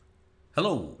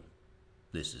Hello,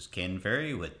 this is Ken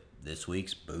Ferry with this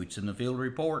week's Boots in the Field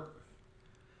report.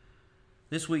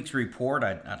 This week's report,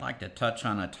 I'd like to touch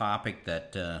on a topic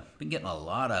that been getting a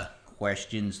lot of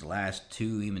questions the last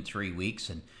 2, even 3 weeks,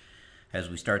 and as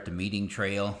we start the meeting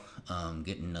trail,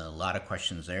 getting a lot of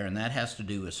questions there, and that has to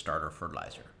do with starter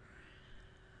fertilizer.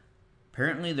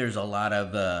 Apparently, there's a lot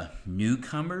of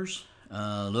newcomers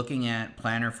looking at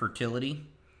planter fertility.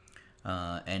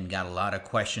 And got a lot of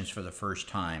questions for the first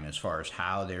time as far as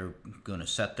how they're going to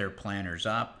set their planters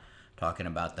up, talking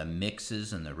about the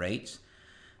mixes and the rates.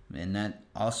 And that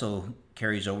also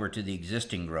carries over to the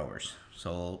existing growers.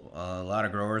 So a lot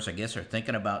of growers, I guess, are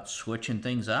thinking about switching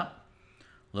things up,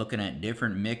 looking at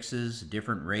different mixes,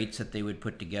 different rates that they would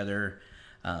put together,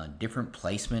 different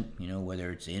placement,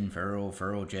 whether it's in furrow,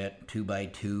 furrow jet,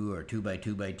 2x2 or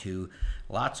 2x2x2.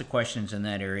 Lots of questions in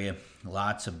that area,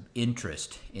 lots of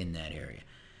interest in that area.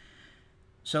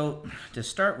 So to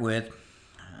start with,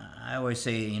 I always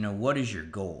say, what is your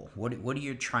goal? What are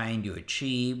you trying to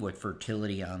achieve with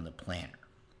fertility on the planter?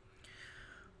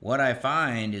 What I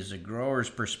find is a grower's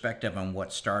perspective on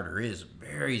what starter is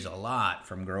varies a lot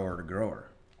from grower to grower.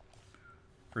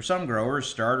 For some growers,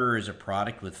 starter is a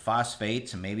product with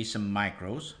phosphates and maybe some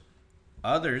micros.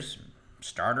 Others,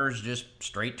 starter is just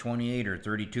straight 28 or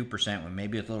 32% with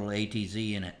maybe a little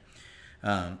ATZ in it.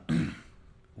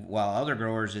 While other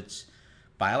growers, it's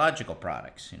biological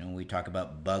products. We talk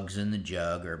about bugs in the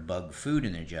jug or bug food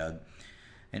in the jug.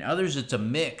 And others, it's a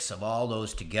mix of all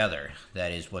those together.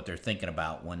 That is what they're thinking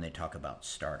about when they talk about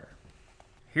starter.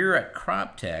 Here at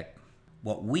CropTech,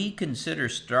 what we consider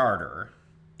starter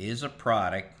is a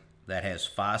product that has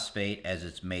phosphate as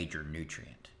its major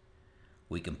nutrient.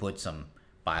 We can put some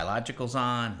biologicals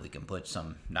on, we can put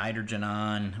some nitrogen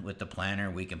on with the planter,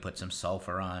 we can put some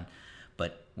sulfur on,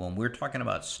 but when we're talking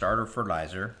about starter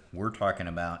fertilizer, we're talking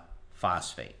about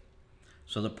phosphate.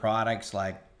 So the products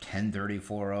like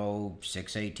 1034-0,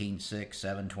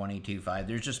 618-6, 722-5,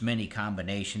 there's just many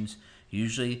combinations.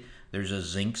 Usually there's a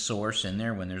zinc source in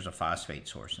there when there's a phosphate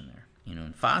source in there.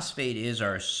 And phosphate is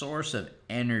our source of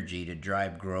energy to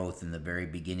drive growth in the very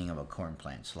beginning of a corn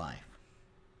plant's life.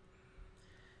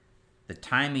 The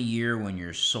time of year when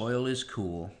your soil is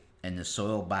cool and the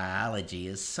soil biology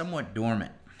is somewhat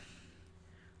dormant.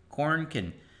 Corn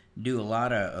can do a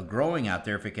lot of growing out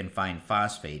there if it can find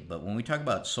phosphate, but when we talk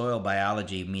about soil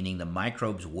biology, meaning the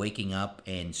microbes waking up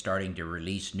and starting to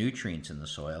release nutrients in the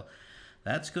soil,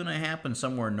 that's going to happen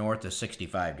somewhere north of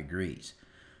 65 degrees.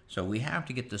 So we have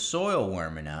to get the soil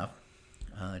warm enough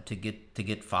to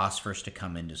get phosphorus to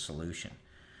come into solution.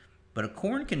 But a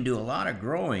corn can do a lot of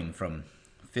growing from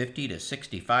 50 to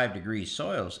 65 degree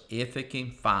soils if it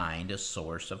can find a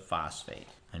source of phosphate.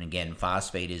 And again,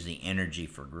 phosphate is the energy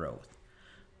for growth.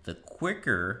 The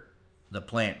quicker the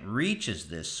plant reaches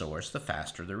this source, the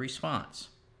faster the response.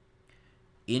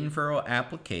 In-furrow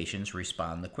applications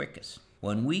respond the quickest.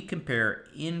 When we compare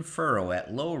in-furrow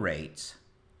at low rates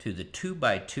to the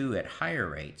 2x2 at higher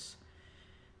rates,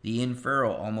 the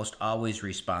in-furrow almost always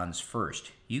responds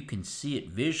first. You can see it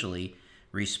visually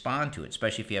respond to it,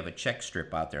 especially if you have a check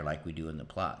strip out there like we do in the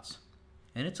plots.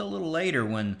 And it's a little later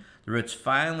when the roots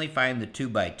finally find the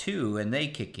 2x2 and they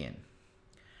kick in.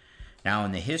 Now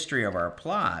in the history of our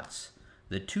plots,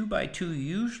 the 2x2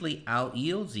 usually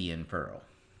out-yields the in-furrow.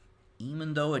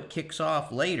 Even though it kicks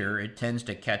off later, it tends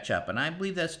to catch up, and I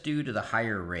believe that's due to the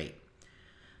higher rate.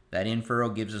 That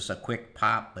in-furrow gives us a quick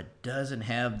pop, but doesn't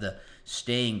have the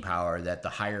staying power that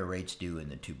the higher rates do in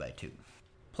the 2x2.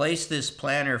 Place this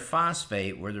planter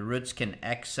phosphate where the roots can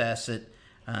access it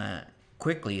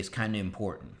quickly is kind of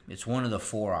important. It's one of the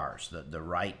 4 R's, the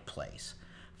right place.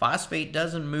 Phosphate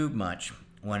doesn't move much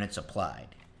when it's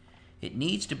applied. It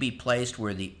needs to be placed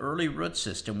where the early root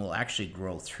system will actually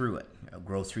grow through it,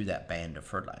 grow through that band of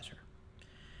fertilizer.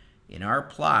 In our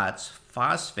plots,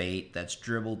 phosphate that's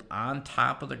dribbled on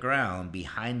top of the ground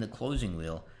behind the closing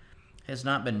wheel has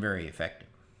not been very effective.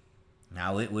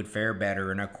 Now it would fare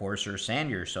better in a coarser,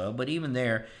 sandier soil, but even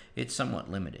there, it's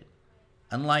somewhat limited.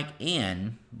 Unlike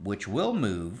N, which will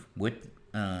move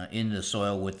in the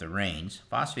soil with the rains,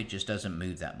 phosphate just doesn't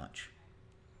move that much.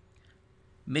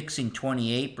 Mixing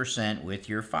 28% with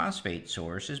your phosphate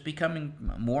source is becoming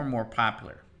more and more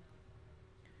popular.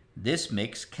 This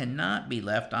mix cannot be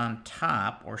left on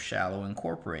top or shallow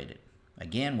incorporated.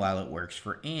 Again, while it works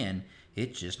for N,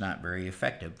 it's just not very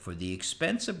effective for the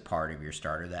expensive part of your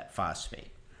starter, that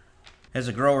phosphate. As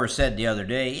a grower said the other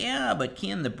day, yeah, but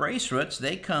Ken, the brace roots,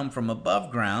 they come from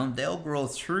above ground. They'll grow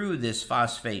through this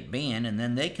phosphate band and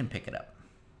then they can pick it up.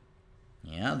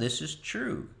 Yeah, this is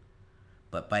true.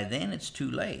 But by then it's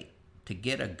too late to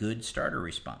get a good starter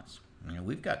response. You know,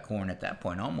 we've got corn at that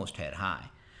point almost head high.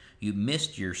 You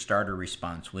missed your starter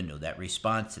response window, that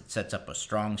response that sets up a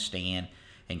strong stand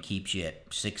and keeps you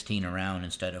at 16 around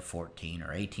instead of 14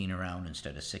 or 18 around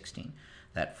instead of 16.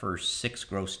 That first 6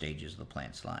 growth stages of the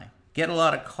plant's life. Get a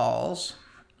lot of calls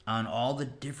on all the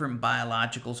different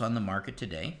biologicals on the market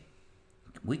today.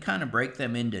 We kind of break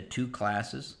them into 2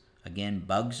 classes. Again,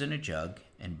 bugs in a jug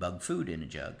and bug food in a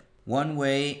jug. One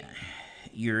way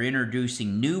you're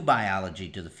introducing new biology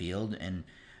to the field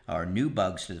or new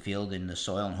bugs to the field in the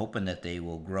soil and hoping that they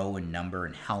will grow in number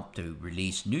and help to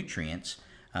release nutrients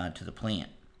to the plant.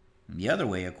 And the other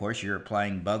way, of course, you're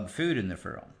applying bug food in the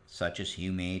furrow, such as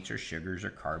humates or sugars or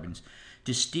carbons,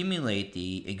 to stimulate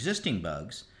the existing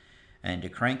bugs and to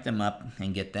crank them up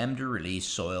and get them to release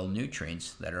soil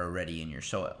nutrients that are already in your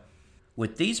soil.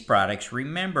 With these products,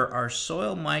 remember our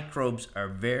soil microbes are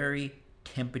very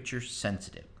temperature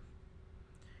sensitive.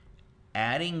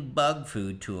 Adding bug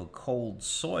food to a cold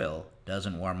soil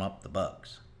doesn't warm up the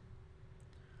bugs.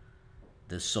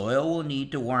 The soil will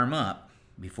need to warm up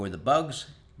before the bugs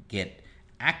get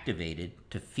activated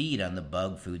to feed on the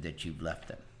bug food that you've left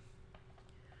them.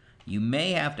 You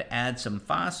may have to add some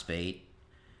phosphate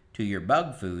to your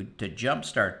bug food to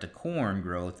jumpstart the corn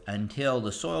growth until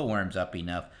the soil warms up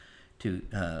enough to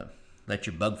let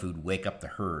your bug food wake up the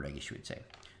herd, I guess you would say.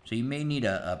 So you may need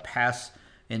a pass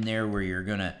in there where you're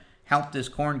going to help this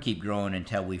corn keep growing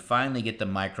until we finally get the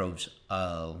microbes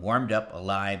warmed up,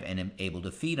 alive, and able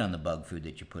to feed on the bug food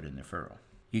that you put in the furrow.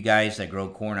 You guys that grow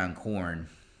corn on corn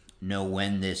know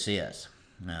when this is,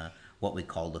 what we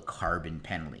call the carbon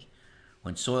penalty.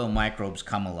 When soil microbes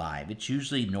come alive, it's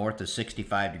usually north of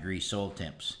 65 degrees soil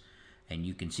temps. And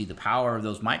you can see the power of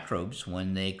those microbes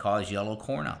when they cause yellow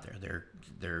corn out there.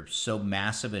 They're so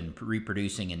massive and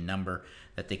reproducing in number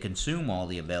that they consume all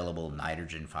the available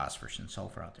nitrogen, phosphorus, and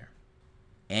sulfur out there.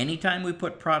 Anytime we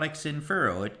put products in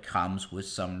furrow, it comes with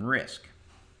some risk.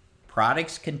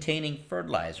 Products containing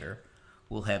fertilizer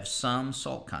will have some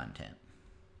salt content.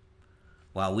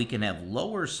 While we can have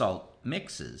lower salt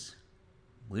mixes,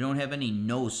 we don't have any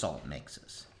no salt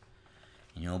mixes.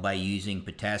 You know, by using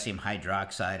potassium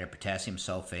hydroxide or potassium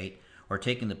sulfate or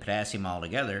taking the potassium out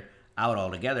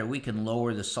altogether, we can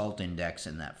lower the salt index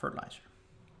in that fertilizer.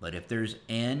 But if there's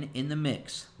N in the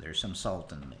mix, there's some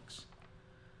salt in the mix.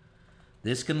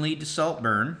 This can lead to salt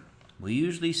burn. We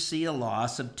usually see a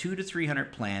loss of 200 to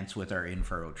 300 plants with our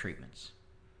in-furrow treatments.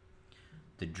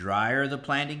 The drier the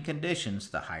planting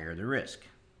conditions, the higher the risk.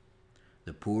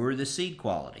 The poorer the seed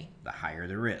quality, the higher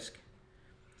the risk.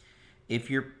 If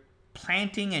you're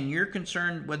planting and you're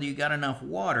concerned whether you got enough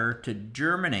water to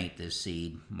germinate this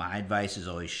seed, my advice is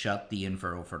always shut the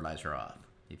in-furrow fertilizer off.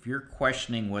 If you're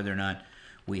questioning whether or not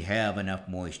we have enough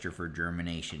moisture for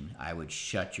germination, I would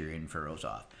shut your in-furrows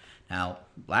off. Now,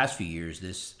 last few years,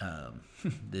 this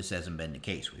hasn't been the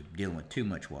case. We're dealing with too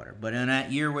much water. But in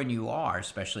that year when you are,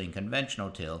 especially in conventional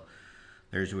till,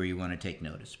 there's where you want to take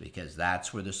notice, because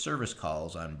that's where the service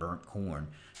calls on burnt corn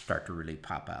start to really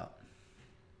pop out.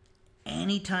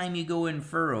 Anytime you go in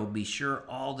furrow, be sure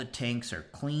all the tanks are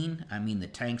clean. I mean the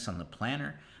tanks on the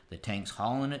planter, the tanks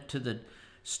hauling it to the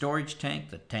storage tank,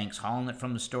 the tanks hauling it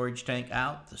from the storage tank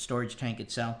out, the storage tank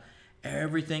itself.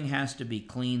 Everything has to be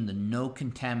clean, no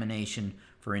contamination,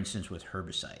 for instance, with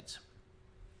herbicides.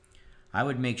 I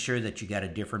would make sure that you got a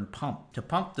different pump to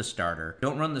pump the starter.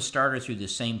 Don't run the starter through the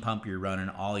same pump you're running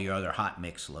all your other hot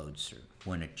mix loads through.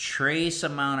 When a trace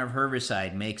amount of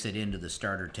herbicide makes it into the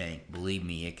starter tank, believe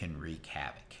me, it can wreak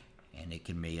havoc, and it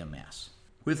can be a mess.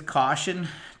 With caution,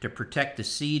 to protect the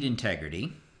seed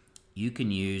integrity, you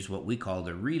can use what we call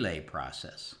the relay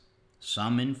process.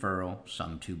 Some in furrow,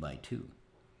 some 2x2.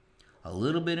 A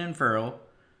little bit in furrow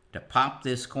to pop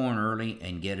this corn early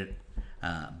and get it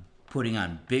putting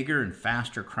on bigger and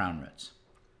faster crown roots.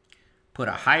 Put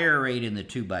a higher rate in the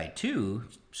 2x2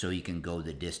 so you can go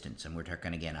the distance, and we're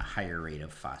talking again a higher rate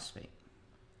of phosphate.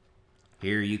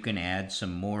 Here you can add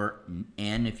some more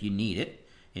N if you need it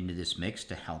into this mix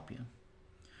to help you.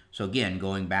 So again,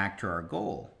 going back to our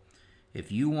goal,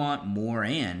 if you want more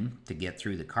N to get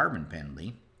through the carbon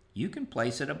penalty, you can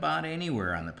place it about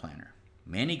anywhere on the planter.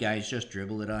 Many guys just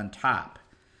dribble it on top.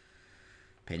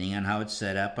 Depending on how it's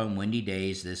set up on windy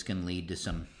days, this can lead to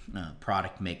some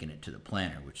product making it to the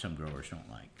planter, which some growers don't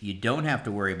like. You don't have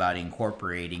to worry about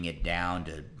incorporating it down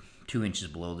to 2 inches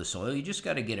below the soil. You just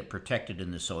got to get it protected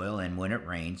in the soil, and when it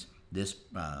rains, this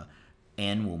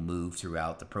N will move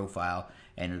throughout the profile,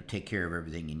 and it'll take care of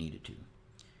everything you need it to.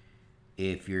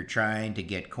 If you're trying to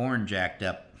get corn jacked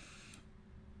up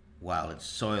while its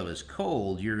soil is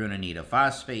cold, you're going to need a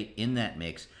phosphate in that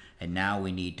mix, and now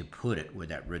we need to put it where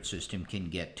that root system can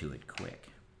get to it quick.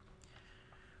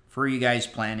 For you guys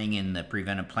planting in the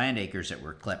preventive plant acres that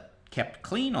were kept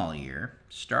clean all year,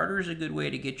 starter is a good way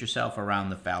to get yourself around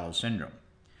the fallow syndrome,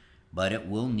 but it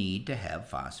will need to have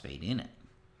phosphate in it.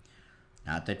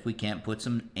 Not that we can't put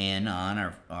some N on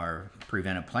our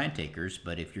preventive plant acres,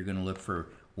 but if you're going to look for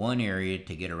one area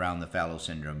to get around the fallow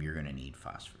syndrome, you're going to need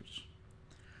phosphorus.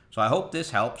 So I hope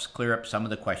this helps clear up some of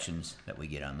the questions that we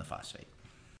get on the phosphate.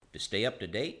 To stay up to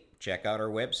date, check out our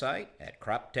website at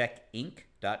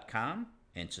croptechinc.com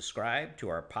and subscribe to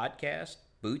our podcast,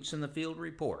 Boots in the Field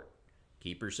Report.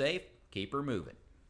 Keep her safe, keep her moving.